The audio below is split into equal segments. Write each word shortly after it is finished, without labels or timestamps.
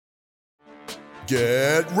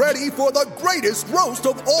Get ready for the greatest roast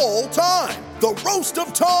of all time, the Roast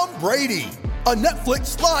of Tom Brady, a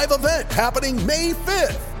Netflix live event happening May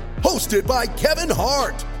 5th. Hosted by Kevin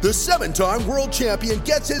Hart, the 7-time world champion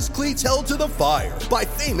gets his cleats held to the fire by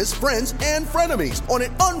famous friends and frenemies on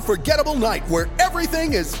an unforgettable night where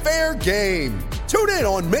everything is fair game. Tune in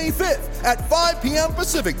on May 5th at 5 p.m.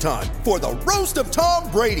 Pacific time for the Roast of Tom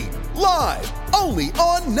Brady, live only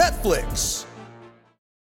on Netflix.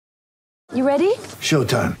 You ready?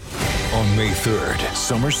 Showtime. On May 3rd,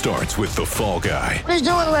 summer starts with The Fall Guy. Let's do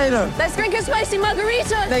it later. Let's drink a spicy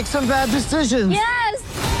margarita. Make some bad decisions. Yes!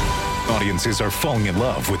 Audiences are falling in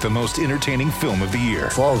love with the most entertaining film of the year.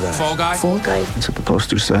 Fall Guy. Fall Guy? Fall Guy. That's what the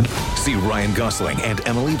poster said. See Ryan Gosling and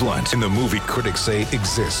Emily Blunt in the movie critics say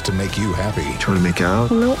exists to make you happy. Trying to make it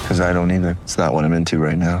out? Nope. Because I don't either. It's not what I'm into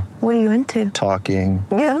right now. What are you into? Talking.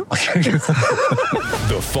 Yeah.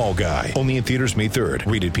 The Fall Guy. Only in theaters May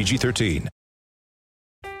 3rd. Rated PG-13.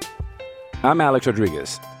 I'm Alex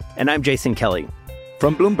Rodriguez. And I'm Jason Kelly.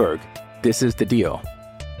 From Bloomberg, this is The Deal.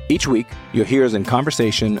 Each week, you'll hear us in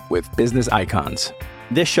conversation with business icons.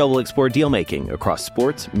 This show will explore deal-making across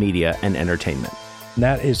sports, media, and entertainment.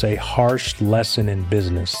 That is a harsh lesson in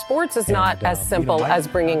business. Sports is not as simple as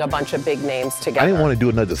bringing a bunch of big names together. I didn't want to do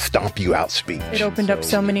another stomp you out speech. It opened up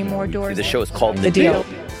so many more doors. The show is called The Deal.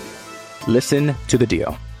 Listen to The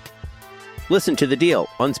Deal. Listen to The Deal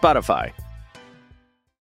on Spotify.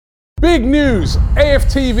 Big news,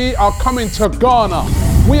 AFTV are coming to Ghana.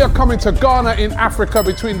 We are coming to Ghana in Africa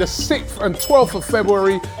between the 6th and 12th of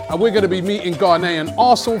February, and we're going to be meeting Ghanaian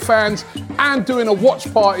Arsenal fans and doing a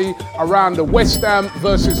watch party around the West Ham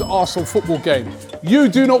versus Arsenal football game. You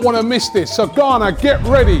do not want to miss this, so Ghana, get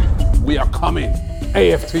ready. We are coming.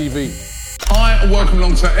 AFTV. Hi, and welcome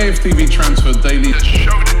along to AFTV Transfer Daily, the show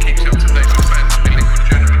that keeps you up to date with fans who link with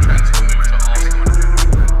January transfer move to Arsenal.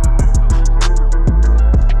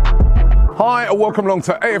 Hi, and welcome along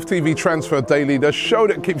to AFTV Transfer Daily, the show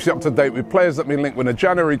that keeps you up to date with players that have been linked with a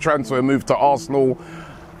January transfer move to Arsenal.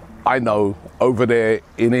 I know, over there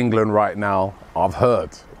in England right now, I've heard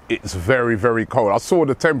it's very, very cold. I saw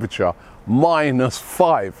the temperature,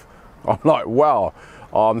 -5. I'm like, wow,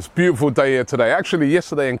 it's a beautiful day here today. Actually,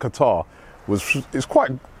 yesterday in Qatar, it's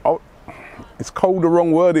cold, the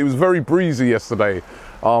wrong word. It was very breezy yesterday.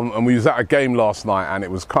 And we was at a game last night and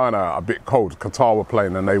it was kind of a bit cold. Qatar were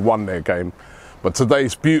playing and they won their game. But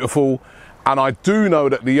today's beautiful. And I do know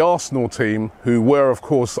that the Arsenal team, who were, of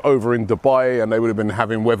course, over in Dubai, and they would have been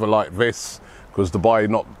having weather like this, because Dubai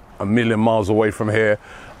not a million miles away from here,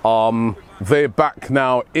 they're back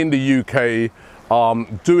now in the UK,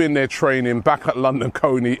 doing their training back at London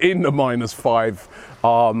Coney in the -5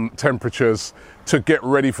 temperatures to get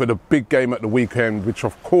ready for the big game at the weekend, which,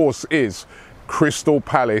 of course, is Crystal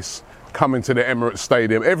Palace coming to the Emirates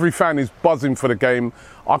Stadium. Every fan is buzzing for the game.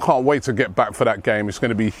 I can't wait to get back for that game. It's going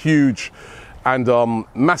to be huge and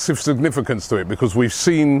massive significance to it, because we've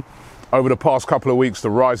seen over the past couple of weeks the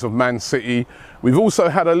rise of Man City. We've also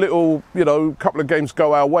had a little, couple of games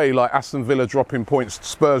go our way, like Aston Villa dropping points,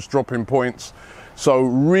 Spurs dropping points. So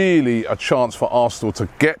really a chance for Arsenal to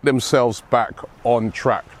get themselves back on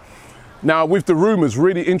track. Now, with the rumours,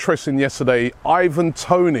 really interesting yesterday, Ivan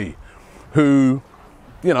Toney, who,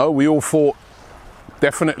 we all thought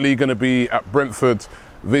definitely going to be at Brentford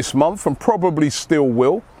this month and probably still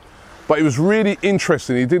will. But it was really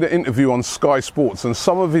interesting. He did an interview on Sky Sports and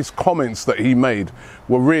some of his comments that he made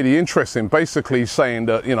were really interesting. Basically saying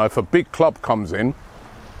that, if a big club comes in,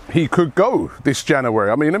 he could go this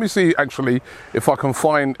January. I mean, let me see actually if I can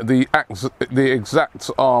find the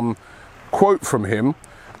exact quote from him.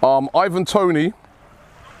 Ivan Toney,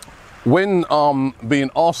 when being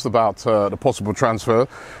asked about the possible transfer,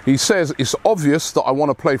 he says, "It's obvious that I want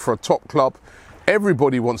to play for a top club.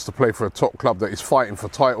 Everybody wants to play for a top club that is fighting for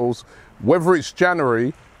titles. Whether it's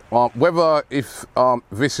January,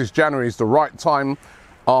 this is January is the right time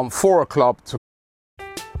for a club to."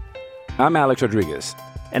 I'm Alex Rodriguez.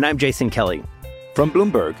 And I'm Jason Kelly. From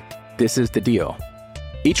Bloomberg, this is The Deal.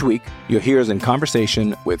 Each week, you'll hear us in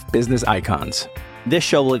conversation with business icons. This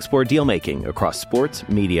show will explore deal-making across sports,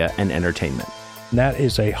 media, and entertainment. That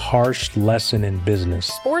is a harsh lesson in business.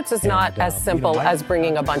 Sports is not as simple as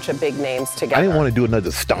bringing a bunch of big names together. I didn't want to do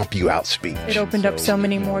another stomp you out speech. It opened up so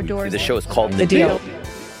many more doors. The show is called The Deal.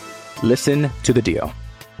 Listen to The Deal.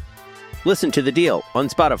 Listen to The Deal on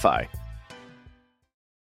Spotify.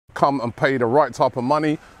 Come and pay the right type of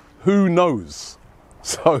money, who knows?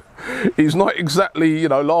 So he's not exactly,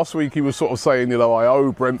 last week he was sort of saying, I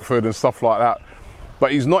owe Brentford and stuff like that.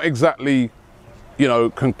 But he's not exactly,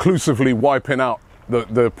 conclusively wiping out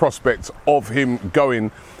the prospect of him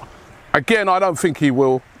going. Again, I don't think he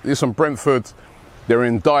will. Listen, Brentford, They're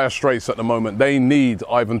in dire straits at the moment. They need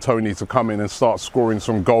Ivan Toney to come in and start scoring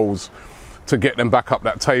some goals to get them back up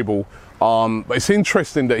that table. But it's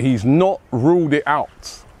interesting that he's not ruled it out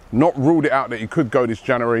that he could go this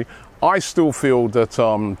January. I still feel that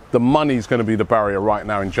the money is going to be the barrier right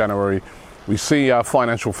now in January. We see our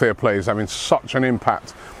financial fair play is having such an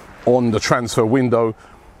impact on the transfer window.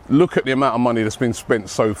 Look at the amount of money that's been spent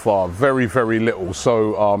so far. Very, very little.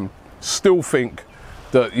 So still think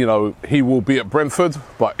that, you know, he will be at Brentford,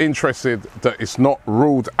 but interested that it's not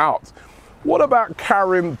ruled out. What about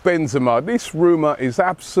Karim Benzema? This rumour is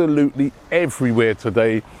absolutely everywhere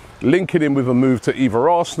today, linking him with a move to either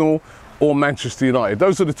Arsenal or Manchester United.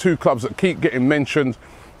 Those are the two clubs that keep getting mentioned.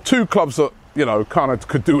 Two clubs that, you know, kind of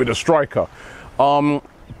could do with a striker.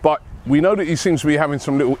 But we know that he seems to be having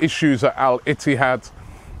some little issues at Al Ittihad.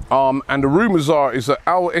 And the rumours is that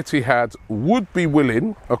Al Ittihad would be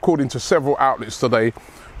willing, according to several outlets today,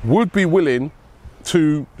 would be willing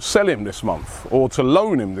to sell him this month or to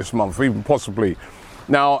loan him this month, even possibly.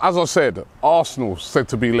 Now, as I said, Arsenal said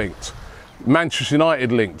to be linked, Manchester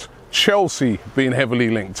United linked, Chelsea being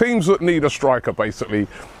heavily linked. Teams that need a striker, basically,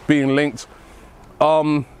 being linked.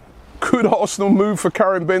 Could Arsenal move for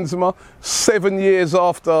Karim Benzema 7 years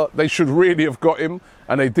after they should really have got him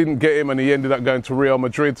and they didn't get him and he ended up going to Real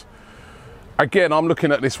Madrid? Again, I'm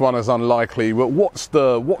looking at this one as unlikely, but what's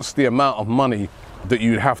the amount of money that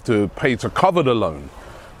you'd have to pay to cover the loan?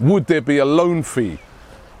 Would there be a loan fee?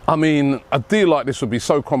 I mean, a deal like this would be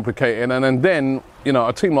so complicated, and then, you know,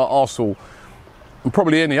 a team like Arsenal, and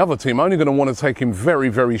probably any other team, are only going to want to take him very,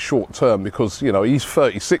 very short term because, you know, he's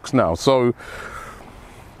 36 now. So,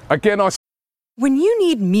 again, when you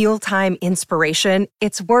need mealtime inspiration,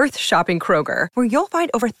 it's worth shopping Kroger, where you'll find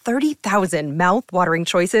over 30,000 mouth-watering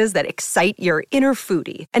choices that excite your inner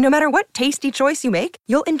foodie. And no matter what tasty choice you make,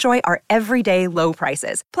 you'll enjoy our everyday low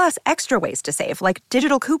prices, plus extra ways to save, like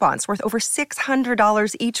digital coupons worth over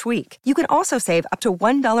 $600 each week. You can also save up to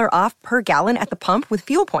 $1 off per gallon at the pump with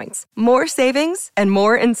fuel points. More savings and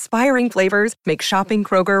more inspiring flavors make shopping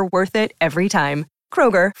Kroger worth it every time.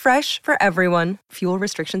 Kroger, fresh for everyone. Fuel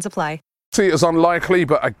restrictions apply. See it as unlikely,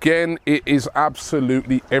 but again, it is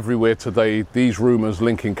absolutely everywhere today, these rumours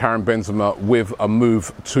linking Karim Benzema with a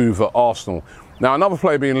move to the Arsenal. Now, another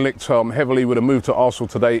player being linked heavily with a move to Arsenal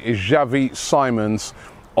today is Xavi Simons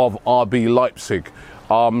of RB Leipzig.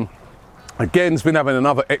 Again, he's been having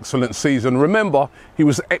another excellent season. Remember, he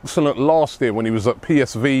was excellent last year when he was at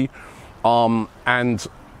PSV, and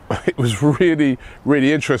it was really,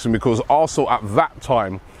 really interesting because Arsenal at that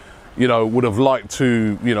time, you know, would have liked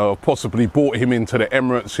to, you know, possibly brought him into the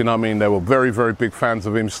Emirates. You know what I mean? They were very, very big fans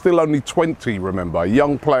of him. Still only 20, remember. A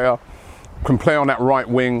young player, can play on that right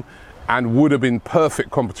wing and would have been perfect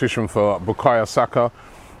competition for Bukayo Saka.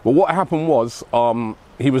 But what happened was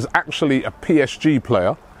he was actually a PSG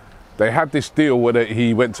player. They had this deal where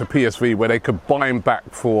he went to PSV where they could buy him back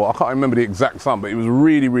for, I can't remember the exact sum, but it was a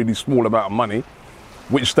really, really small amount of money,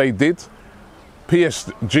 which they did.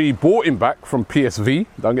 PSG bought him back from PSV,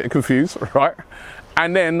 don't get confused, right?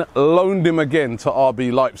 And then loaned him again to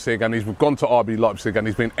RB Leipzig, and he's gone to RB Leipzig and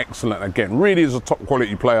he's been excellent again. Really is a top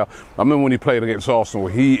quality player. I remember when he played against Arsenal,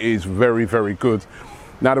 he is very, very good.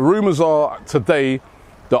 Now the rumours are today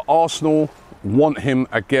that Arsenal want him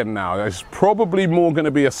again now. There's probably more going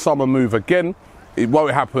to be a summer move again. It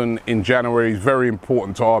won't happen in January. He's very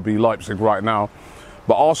important to RB Leipzig right now.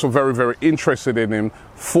 But Arsenal very, very interested in him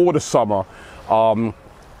for the summer.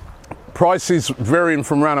 Prices varying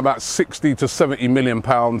from around about 60 to 70 million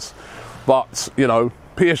pounds, but you know,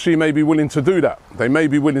 PSG may be willing to do that. They may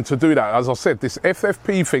be willing to do that. As I said, this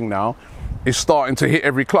FFP thing now is starting to hit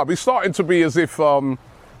every club. It's starting to be as if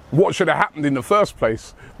what should have happened in the first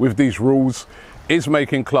place with these rules is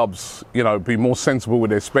making clubs, you know, be more sensible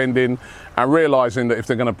with their spending and realising that if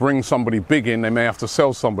they're going to bring somebody big in, they may have to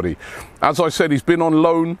sell somebody. As I said, he's been on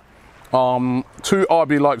loan to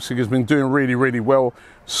RB Leipzig, has been doing really, really well.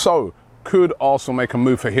 So, could Arsenal make a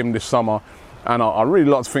move for him this summer? And I really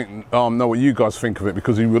like to know what you guys think of it,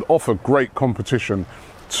 because he would offer great competition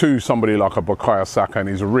to somebody like a Bukayo Saka, and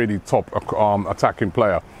he's a really top attacking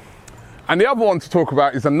player. And the other one to talk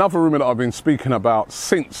about is another rumour that I've been speaking about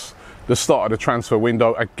since the start of the transfer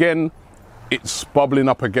window. Again, it's bubbling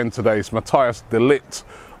up again today. It's Matthias de Ligt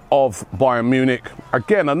of Bayern Munich.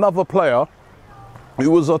 Again, another player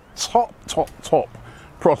who was a top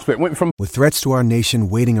prospect. Went from With threats to our nation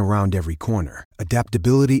waiting around every corner,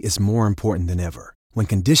 adaptability is more important than ever. When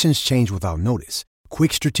conditions change without notice,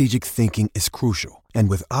 quick strategic thinking is crucial. And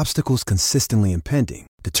with obstacles consistently impending,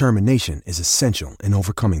 determination is essential in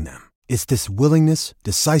overcoming them. It's this willingness,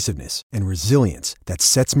 decisiveness, and resilience that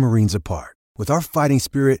sets Marines apart. With our fighting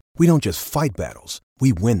spirit, we don't just fight battles,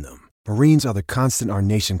 we win them. Marines are the constant our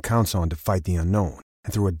nation counts on to fight the unknown.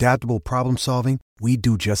 And through adaptable problem solving, we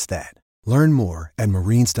do just that. Learn more at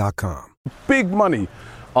marines.com. Big money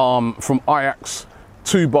from Ajax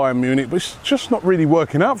to Bayern Munich, but it's just not really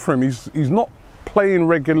working out for him. He's not playing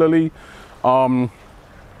regularly. They've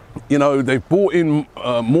brought in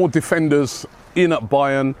more defenders in at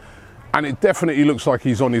Bayern, and it definitely looks like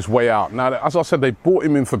he's on his way out. Now, as I said, they brought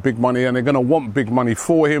him in for big money, and they're going to want big money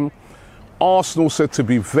for him. Arsenal said to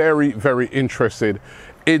be very, very interested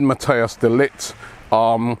in Matthias de Ligt.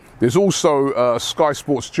 There's also Sky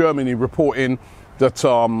Sports Germany reporting that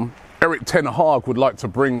Erik ten Hag would like to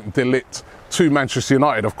bring de Ligt to Manchester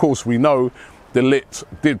United. Of course, we know de Ligt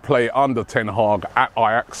did play under ten Hag at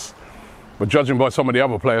Ajax. But judging by some of the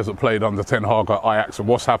other players that played under Ten Hag at Ajax and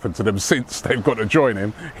what's happened to them since they've got to join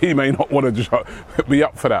him, he may not want to be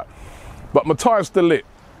up for that. But Matthias de Ligt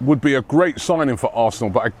would be a great signing for Arsenal.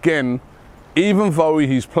 But again, even though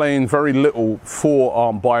he's playing very little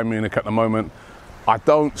for Bayern Munich at the moment, I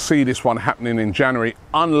don't see this one happening in January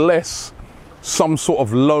unless some sort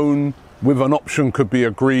of loan with an option could be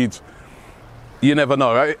agreed. You never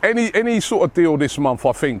know. Any sort of deal this month,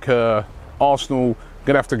 I think Arsenal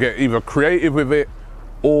going to have to get either creative with it,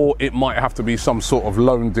 or it might have to be some sort of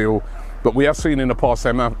loan deal. But we have seen in the past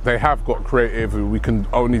they have got creative. We can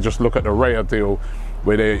only just look at the Raya deal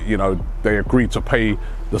where they agreed to pay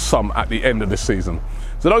the sum at the end of the season.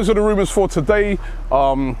 So those are the rumours for today.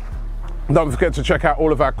 Don't forget to check out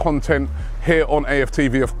all of our content here on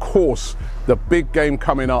AFTV. Of course, the big game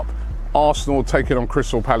coming up, Arsenal taking on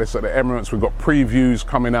Crystal Palace at the Emirates. We've got previews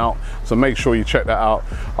coming out, so make sure you check that out.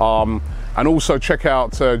 And also check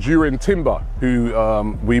out Durin Timber, who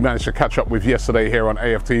we managed to catch up with yesterday here on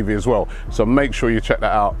AFTV as well. So make sure you check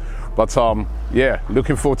that out. But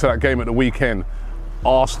looking forward to that game at the weekend.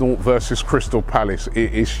 Arsenal versus Crystal Palace.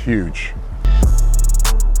 It is huge.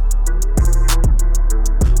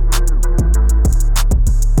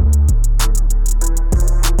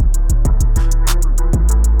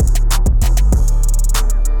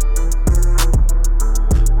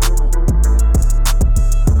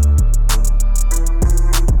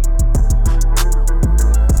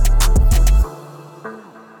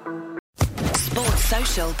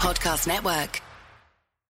 Podcast Network.